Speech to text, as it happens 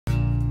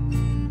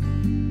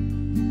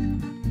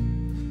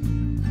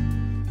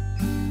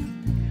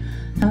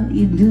How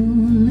you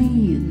doing? Are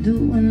you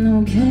doing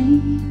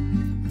okay?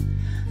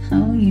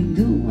 How you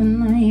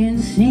doing? I ain't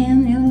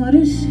seeing you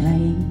to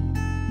say.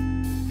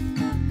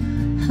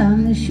 I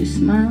miss your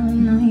smile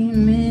and I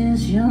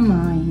miss your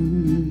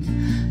mind.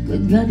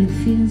 Good God, it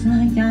feels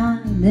like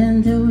I've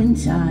been doing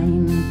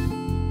time.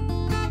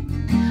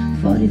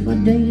 44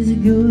 days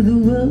ago the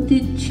world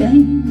did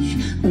change.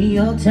 We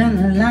all turned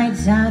the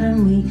lights out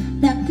and we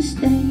left the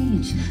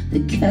stage. The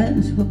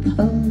curtains were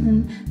pulled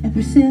and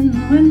everything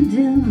went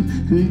dim,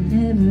 and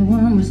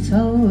everyone was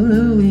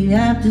told we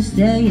have to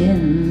stay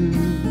in.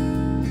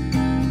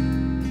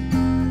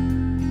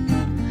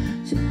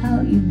 So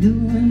how you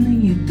doing? Are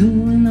you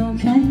doing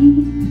okay?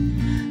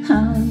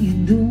 How you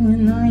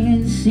doing? I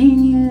ain't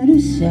seen you to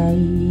say.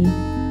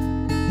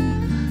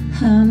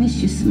 I miss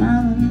your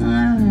smile and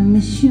I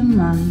miss your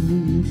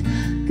mind.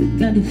 Good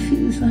God, it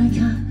feels like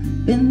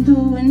I've been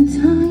doing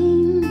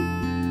time.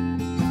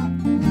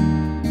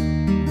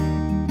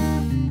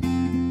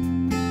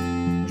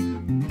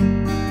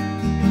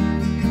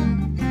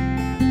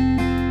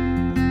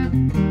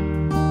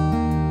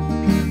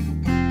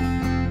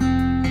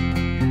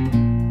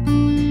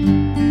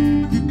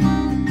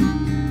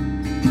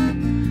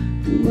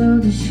 The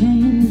world is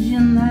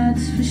changing,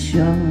 that's for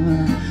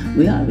sure.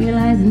 We are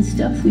realizing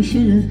stuff we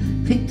should have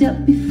picked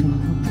up before.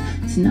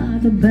 It's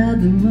not about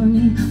the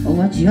money or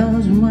what's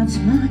yours and what's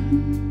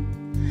mine.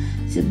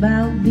 It's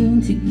about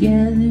being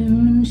together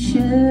and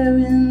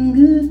sharing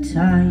good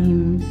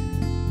times.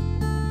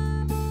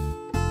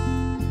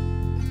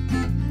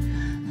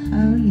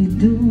 How you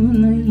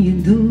doing? Are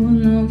you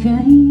doing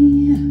okay?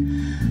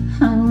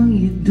 How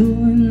you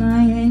doing?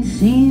 I ain't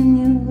seen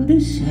you to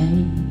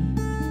say.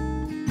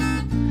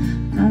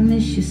 I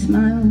miss your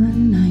smile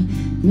and I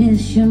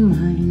miss your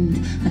mind.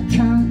 I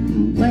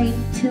can't wait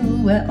till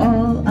we're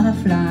all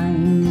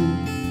offline.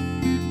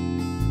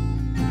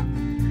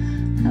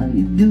 How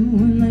you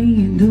doing? Are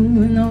you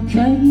doing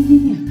okay?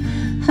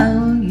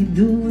 How you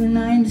doing?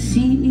 I ain't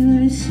seen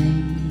you to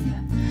say.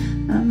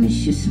 I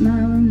miss your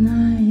smile and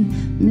I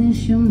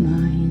miss your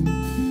mind.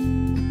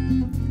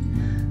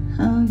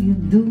 How you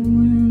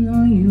doing?